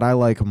things that I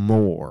like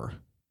more.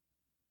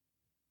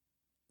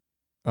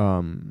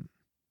 So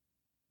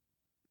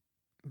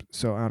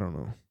I don't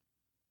know.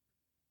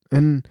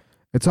 And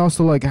it's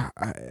also like,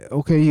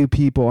 okay, you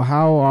people,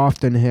 how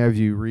often have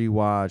you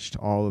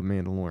rewatched all of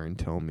Mandalorian?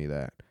 Tell me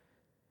that.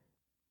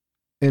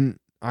 And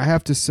I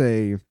have to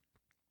say,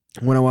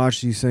 when I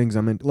watch these things,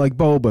 I'm in, like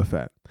Boba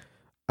Fett.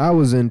 I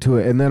was into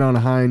it, and then on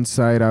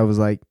hindsight, I was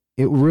like,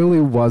 it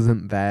really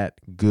wasn't that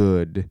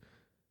good.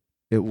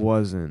 It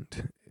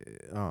wasn't.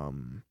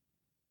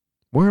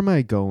 Where am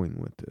I going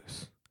with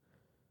this?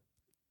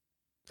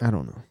 I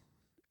don't know.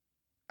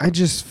 I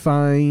just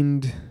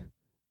find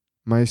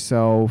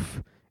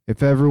myself,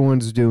 if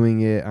everyone's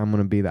doing it, I'm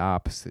going to be the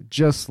opposite.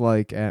 Just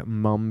like at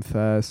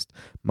Mumfest,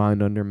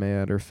 Mind Under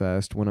Matter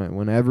Fest,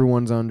 when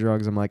everyone's on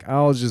drugs, I'm like,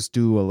 I'll just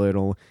do a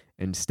little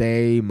and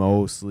stay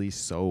mostly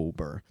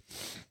sober.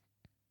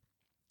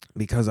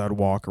 Because I'd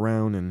walk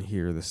around and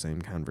hear the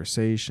same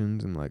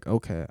conversations and like,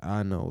 okay,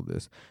 I know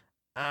this.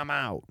 I'm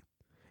out.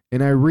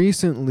 And I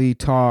recently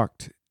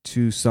talked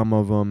to some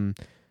of them,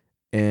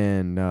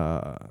 and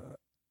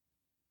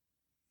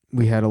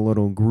we had a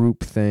little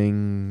group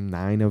thing,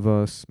 9 of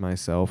us,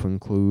 myself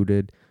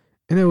included,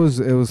 and it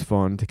was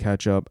fun to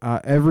catch up.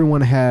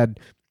 Everyone had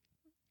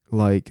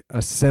like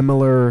a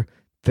similar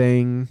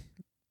thing,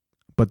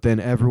 but then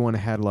everyone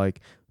had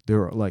like,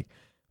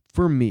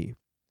 for me,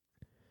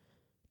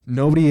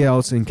 nobody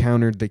else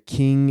encountered the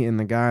king and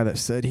the guy that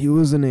said he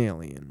was an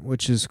alien,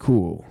 which is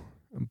cool.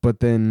 But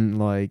then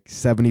like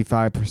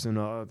 75%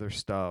 of other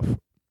stuff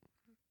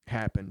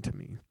happened to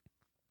me.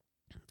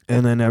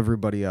 And then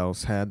everybody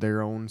else had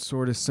their own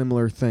sort of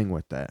similar thing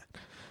with that.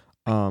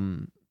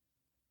 So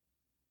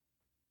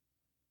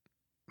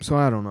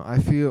I don't know. I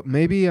feel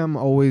maybe I'm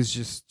always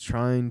just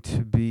trying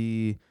to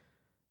be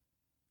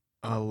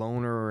a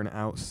loner or an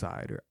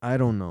outsider. I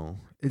don't know.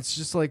 It's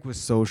just like with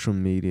social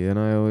media,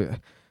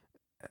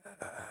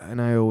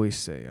 and I always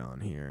say on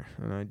here,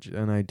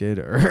 and I did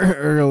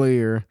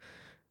earlier.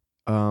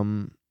 I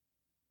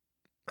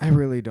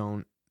really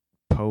don't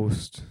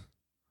post.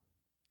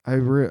 I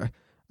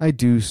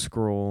do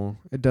scroll.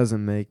 It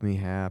doesn't make me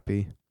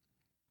happy.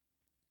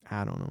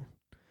 I don't know.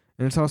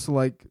 And it's also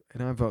like,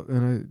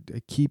 and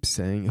I keep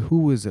saying,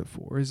 who is it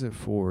for? Is it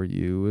for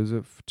you? Is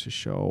it to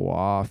show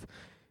off?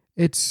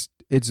 It's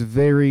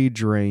very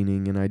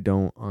draining, and I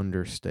don't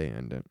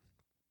understand it.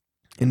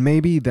 And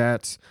maybe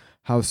that's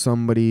how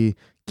somebody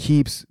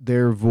keeps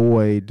their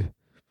void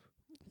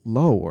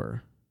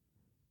lower,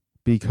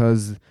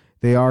 because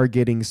they are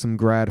getting some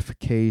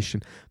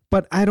gratification.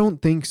 But I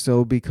don't think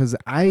so, because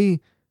I'm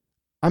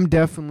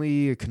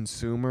definitely a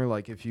consumer.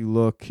 Like, if you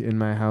look in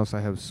my house,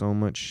 I have so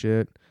much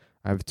shit.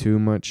 I have too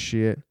much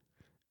shit.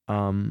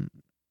 But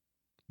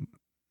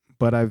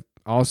I've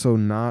also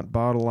not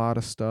bought a lot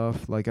of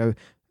stuff. Like, I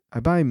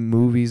buy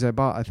movies. I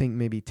bought, I think,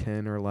 maybe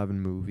 10 or 11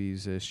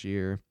 movies this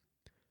year.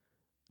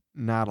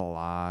 Not a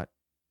lot.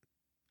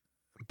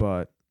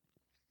 But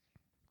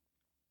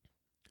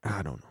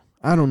I don't know.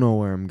 I don't know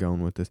where I'm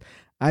going with this.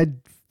 I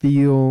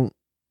feel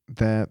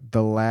that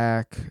the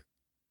lack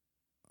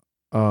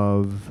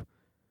of,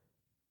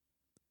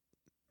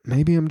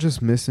 maybe I'm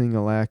just missing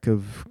a lack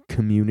of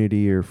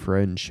community or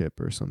friendship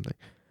or something.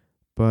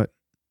 But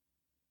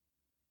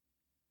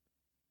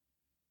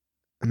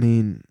I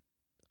mean,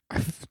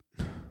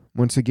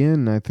 once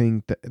again, I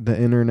think that the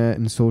internet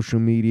and social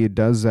media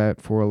does that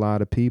for a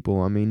lot of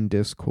people. I mean,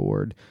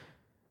 Discord.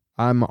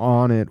 I'm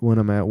on it when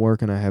I'm at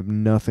work and I have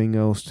nothing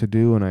else to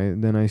do,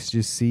 and then I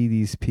just see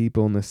these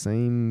people in the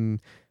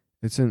same,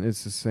 it's the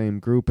same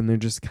group, and they're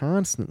just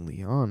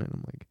constantly on it.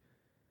 I'm like,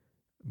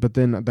 but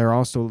then they're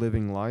also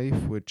living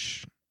life,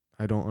 which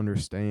I don't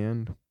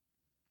understand.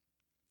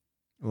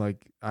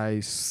 Like,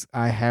 I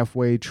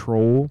halfway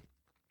troll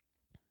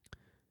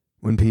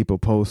when people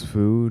post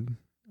food,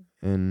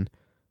 and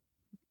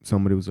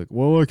somebody was like,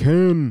 well, I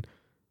can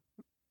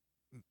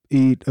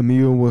eat a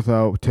meal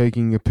without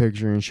taking a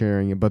picture and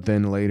sharing it. But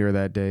then later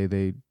that day,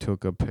 they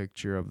took a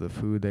picture of the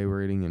food they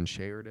were eating and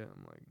shared it.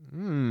 I'm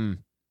like,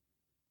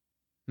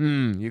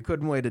 you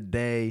couldn't wait a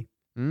day.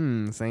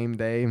 Same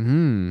day.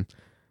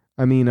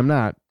 I mean, I'm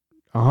not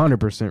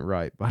 100%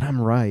 right, but I'm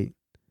right.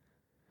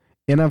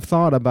 And I've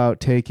thought about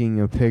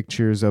taking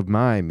pictures of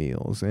my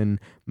meals,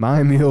 and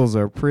my meals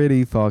are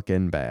pretty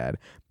fucking bad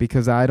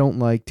because I don't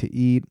like to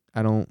eat.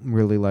 I don't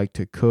really like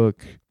to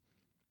cook.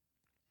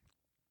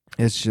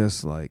 It's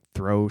just like,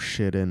 throw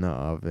shit in the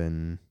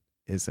oven.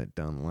 Is it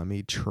done? Let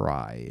me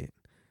try it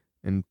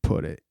and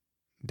put it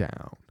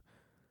down.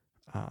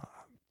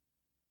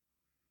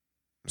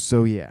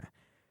 So yeah.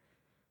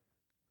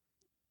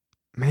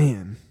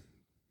 Man,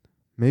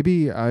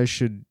 maybe I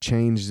should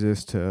change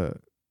this to,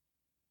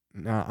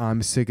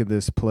 I'm sick of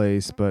this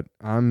place, but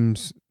I'm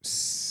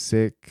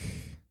sick.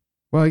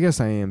 Well, I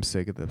guess I am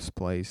sick of this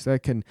place.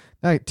 That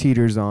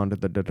teeters onto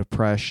the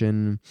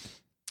depression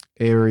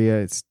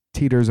area. It's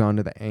teeters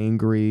onto the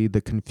angry,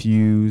 the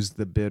confused,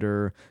 the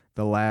bitter,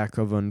 the lack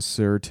of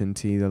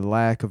uncertainty, the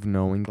lack of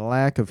knowing, the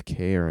lack of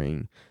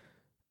caring.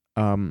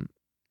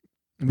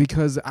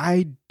 Because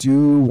I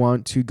do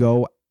want to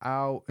go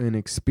out and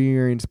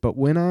experience, but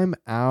when I'm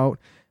out,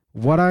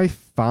 what I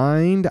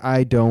find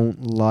I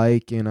don't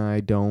like and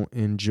I don't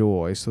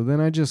enjoy. So then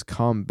I just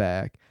come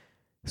back.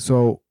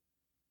 So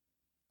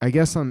I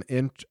guess I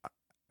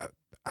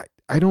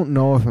don't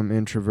know if I'm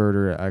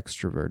introverted or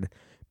extroverted,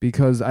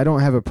 because I don't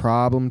have a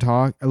problem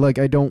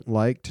I don't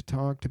like to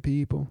talk to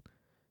people,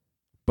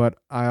 but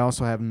I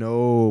also have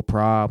no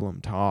problem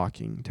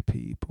talking to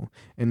people.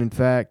 And in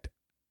fact,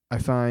 I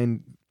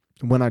find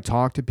when I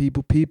talk to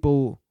people,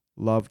 people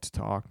love to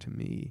talk to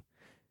me.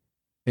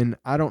 And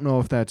I don't know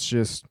if that's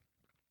just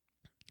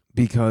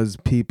because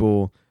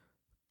people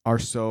are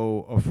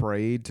so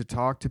afraid to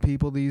talk to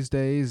people these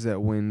days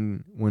that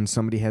when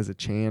somebody has a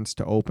chance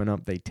to open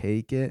up, they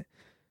take it.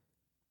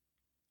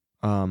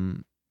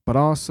 But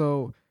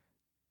also,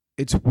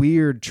 it's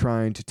weird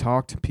trying to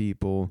talk to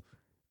people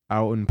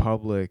out in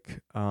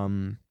public.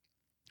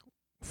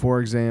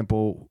 For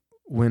example,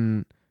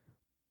 when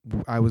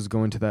I was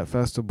going to that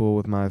festival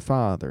with my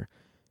father,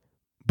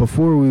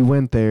 before we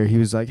went there, he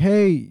was like,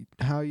 "Hey,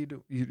 how you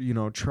do?" You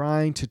know,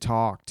 trying to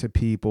talk to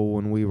people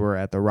when we were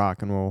at the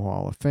Rock and Roll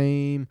Hall of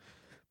Fame,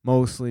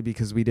 mostly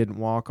because we didn't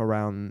walk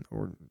around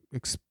or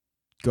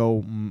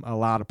go a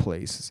lot of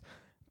places.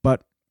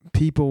 But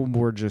people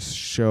were just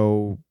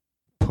so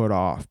put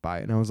off by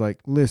it. And I was like,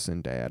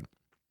 "Listen, Dad,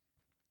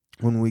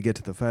 when we get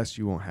to the fest,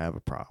 you won't have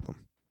a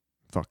problem.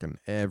 Fucking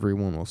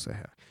everyone will say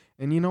hi."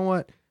 And you know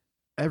what?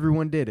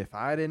 Everyone did. If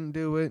I didn't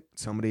do it,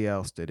 somebody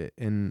else did it.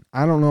 And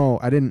I don't know,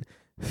 I didn't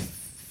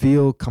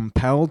feel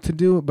compelled to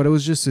do it, but it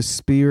was just a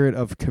spirit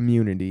of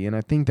community. And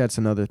I think that's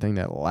another thing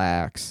that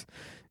lacks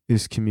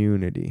is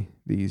community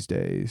these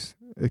days,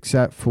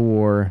 except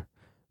for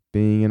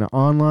being an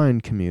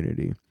online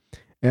community.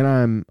 And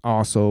I'm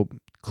also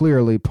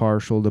clearly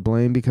partial to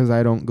blame because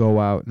I don't go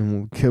out,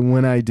 and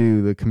when I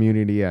do, the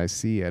community I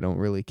see I don't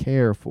really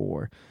care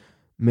for.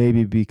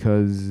 Maybe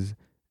because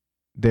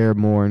they're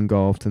more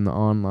engulfed in the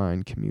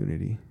online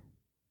community.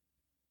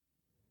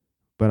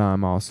 But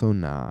I'm also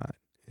not.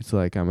 It's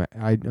like I'm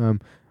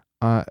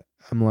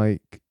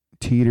like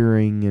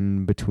teetering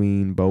in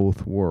between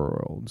both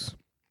worlds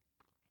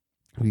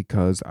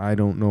because I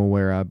don't know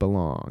where I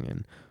belong,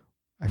 and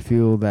I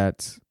feel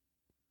that's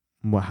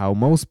how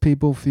most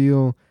people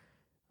feel,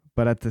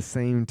 but at the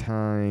same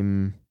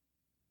time,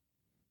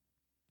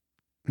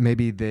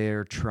 maybe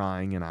they're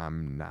trying and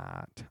I'm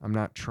not. I'm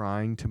not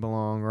trying to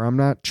belong, or I'm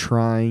not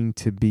trying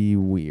to be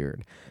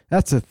weird.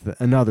 That's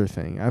another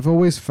thing. I've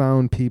always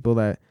found people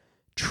that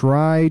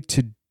try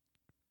to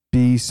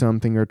be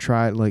something or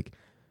try, like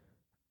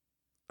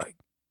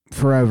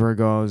forever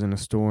ago, I was in a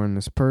store and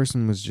this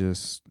person was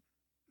just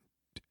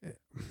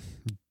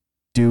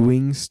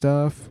doing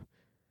stuff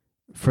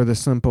for the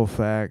simple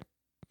fact,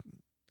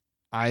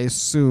 I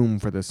assume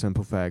for the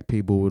simple fact,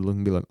 people would look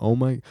and be like, "Oh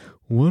my,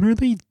 what are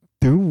they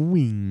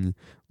doing?"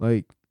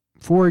 Like,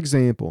 for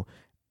example,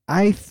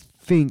 I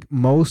think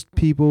most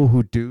people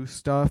who do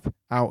stuff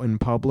out in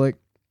public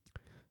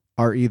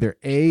are either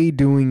A,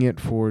 doing it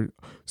for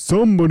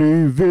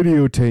somebody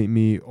videotape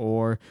me,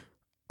 or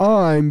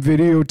I'm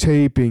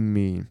videotaping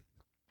me.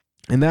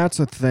 And that's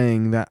a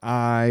thing that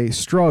I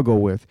struggle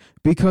with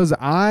because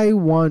I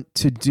want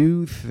to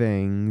do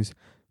things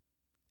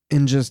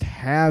and just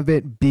have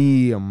it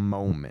be a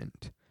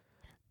moment.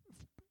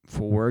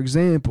 For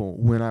example,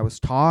 when I was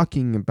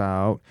talking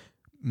about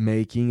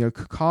making a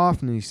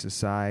cacophony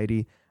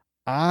society,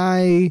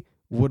 I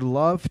would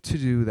love to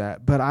do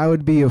that, but I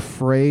would be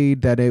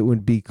afraid that it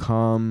would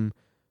become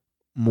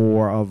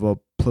more of a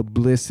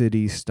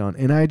publicity stunt.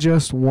 And I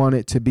just want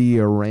it to be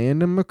a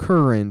random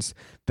occurrence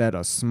that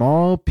a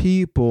small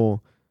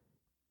people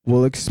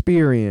will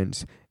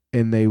experience,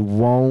 and they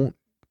won't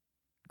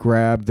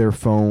grab their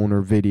phone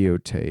or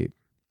videotape.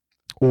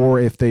 Or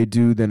if they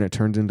do, then it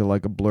turns into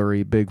like a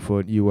blurry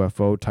Bigfoot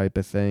UFO type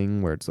of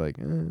thing where it's like,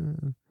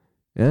 you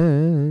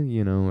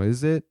know,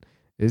 is it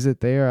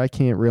there? I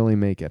can't really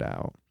make it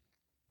out.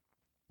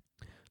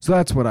 So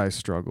that's what I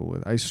struggle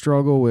with. I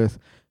struggle with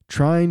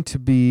trying to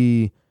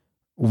be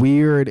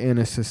weird in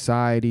a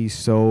society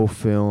so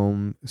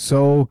full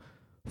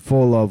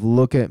of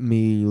look at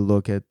me,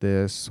 look at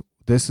this.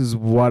 This is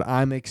what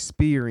I'm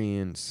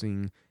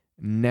experiencing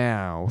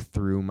now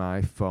through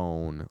my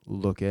phone.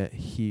 Look at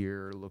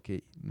here, look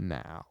at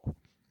now.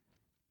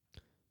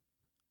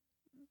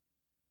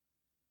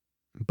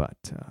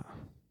 But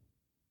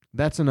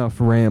that's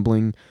enough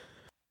rambling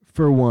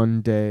for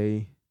one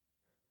day.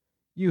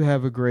 You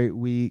have a great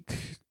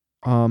week.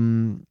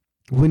 When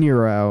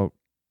you're out,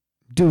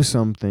 do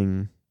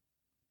something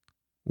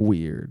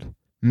weird.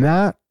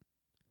 Not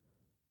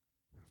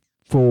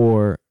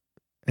for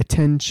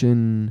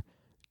attention,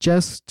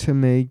 just to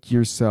make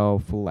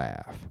yourself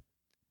laugh.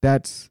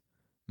 That's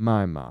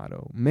my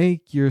motto.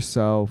 Make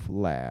yourself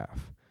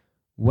laugh.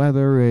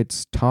 Whether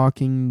it's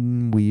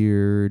talking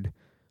weird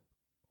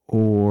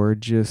or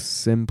just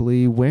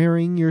simply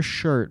wearing your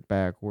shirt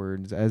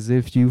backwards as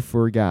if you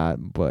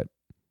forgot, but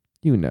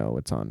you know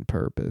it's on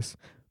purpose.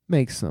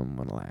 Make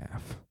someone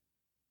laugh.